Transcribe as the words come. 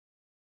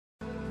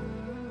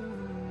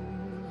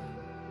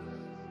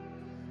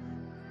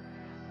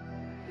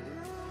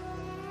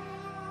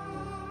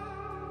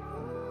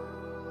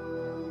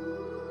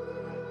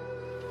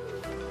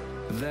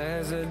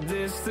There's a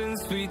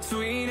distance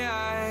between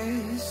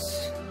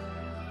us.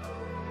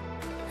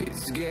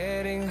 It's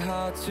getting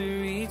hard to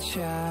reach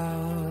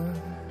out.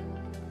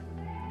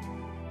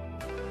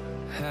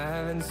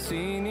 Haven't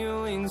seen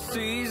you in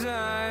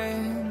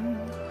seasons.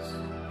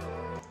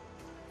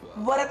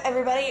 What up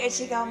everybody, it's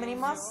your girl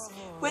Minimoss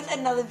with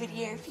another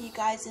video for you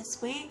guys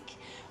this week.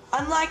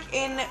 Unlike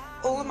in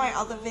all of my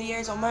other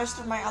videos, or most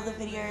of my other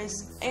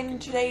videos, in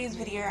today's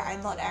video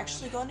I'm not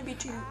actually going to be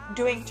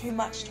doing too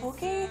much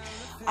talking.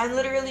 I'm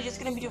literally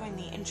just going to be doing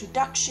the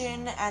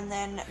introduction and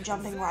then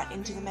jumping right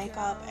into the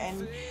makeup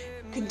and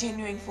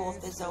continuing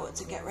forth as though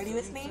it's a get ready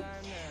with me.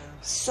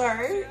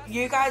 So,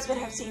 you guys would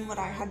have seen what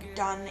I had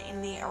done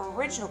in the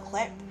original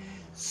clip.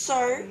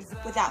 So,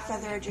 without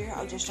further ado,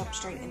 I'll just jump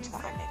straight into the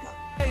eye makeup.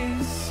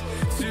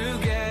 To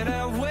get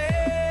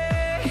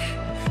away,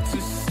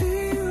 to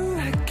see you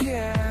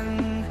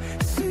again,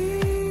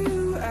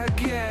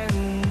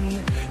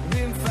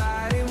 been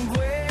fighting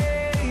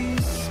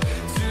ways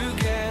to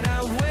get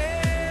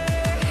away,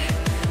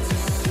 to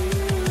see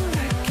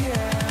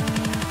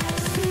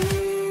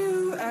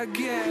you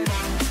again.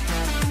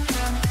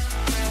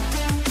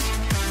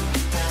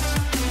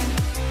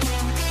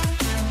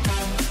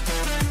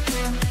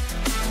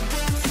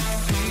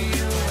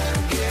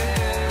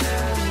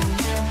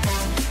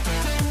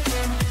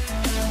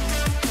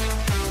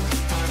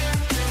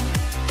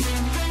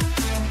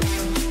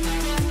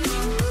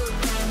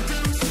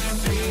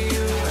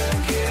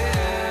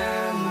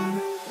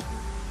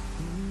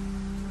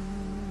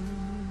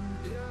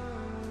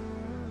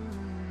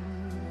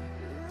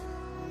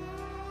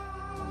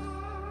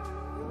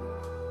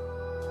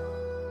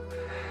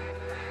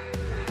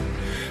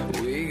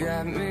 We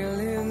got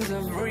millions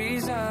of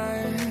reasons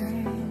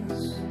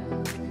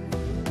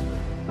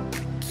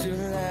to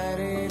let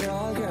it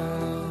all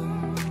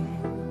go.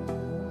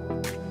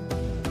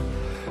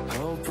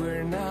 Hope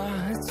we're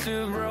not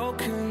too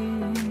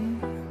broken.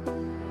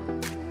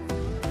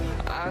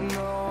 I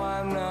know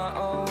I'm not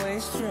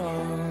always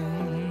strong,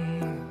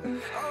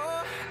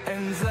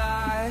 and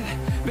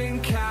I've been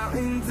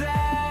counting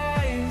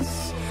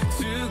days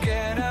to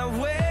get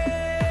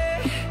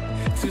away,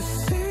 to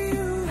see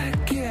you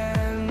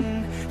again.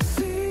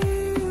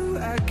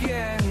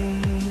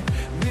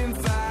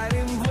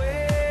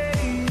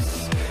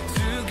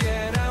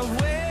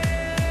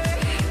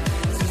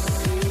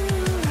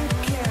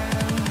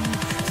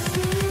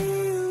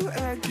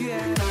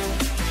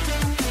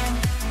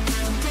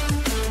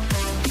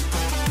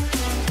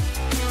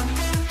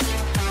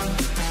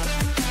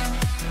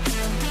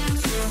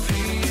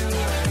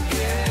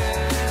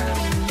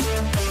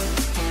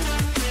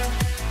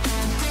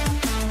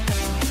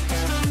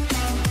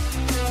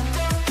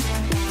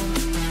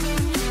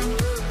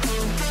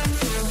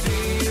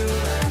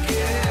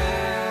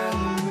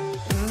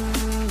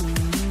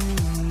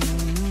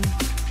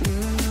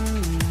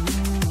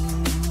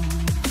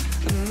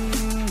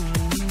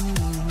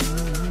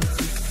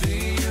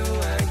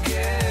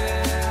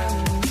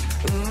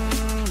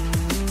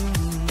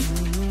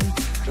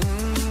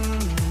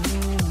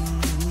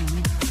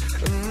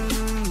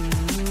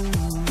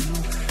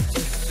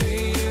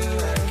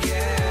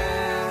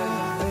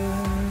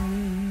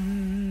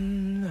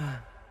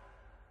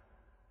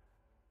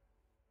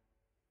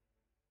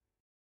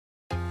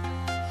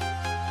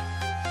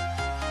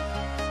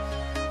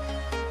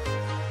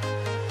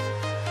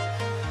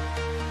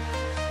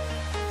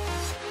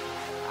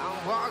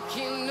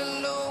 Walking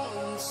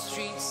alone, the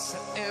streets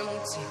are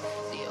empty.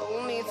 The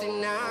only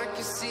thing I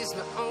can see is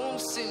my own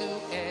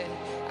silhouette.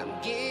 I'm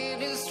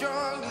getting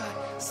stronger,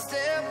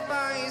 step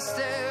by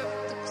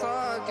step. The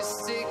clock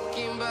is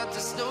ticking, but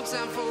there's no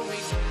time for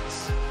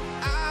regrets.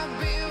 I've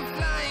been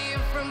flying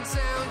from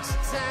town to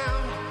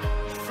town,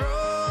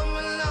 from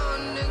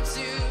London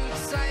to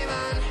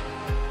Taiwan.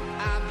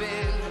 I've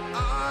been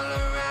all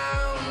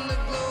around the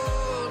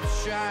globe,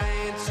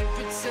 trying to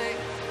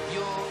protect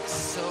your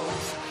soul.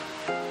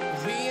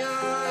 We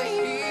are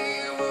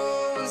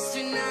heroes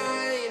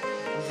tonight.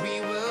 We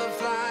will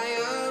fly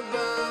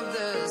above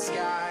the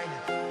sky.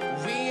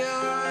 We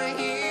are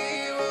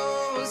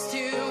heroes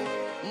tonight.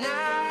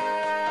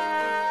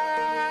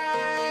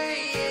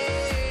 Yeah.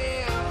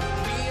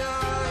 We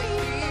are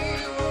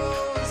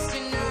heroes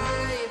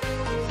tonight.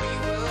 We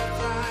will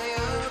fly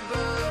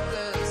above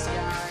the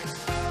sky.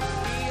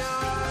 We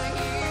are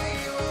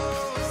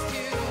heroes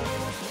tonight.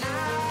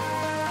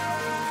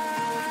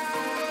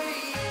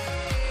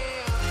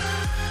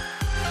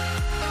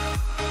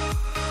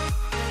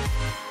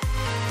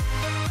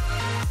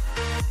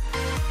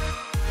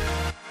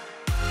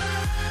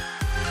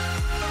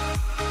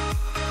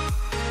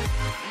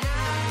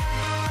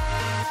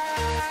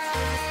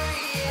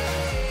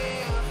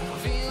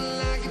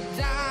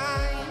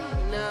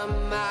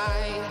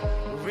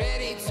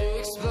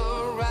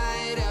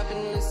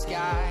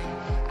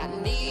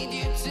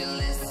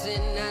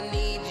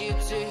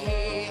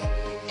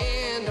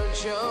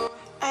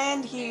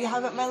 And here you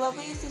have it, my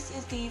lovelies. This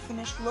is the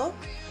finished look.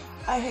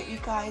 I hope you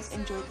guys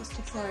enjoyed this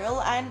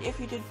tutorial, and if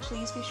you did,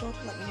 please be sure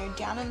to let me know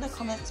down in the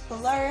comments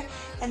below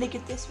and to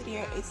give this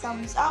video a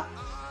thumbs up.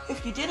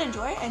 If you did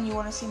enjoy it and you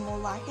want to see more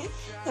like it,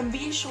 then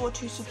be sure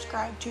to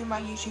subscribe to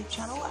my YouTube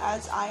channel,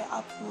 as I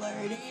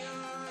upload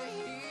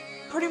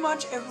pretty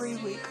much every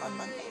week on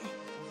Monday.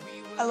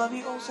 I love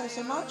you all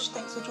so much.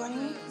 Thanks for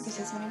joining me. This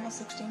is Minimoss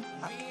 16.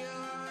 Bye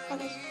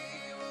guys.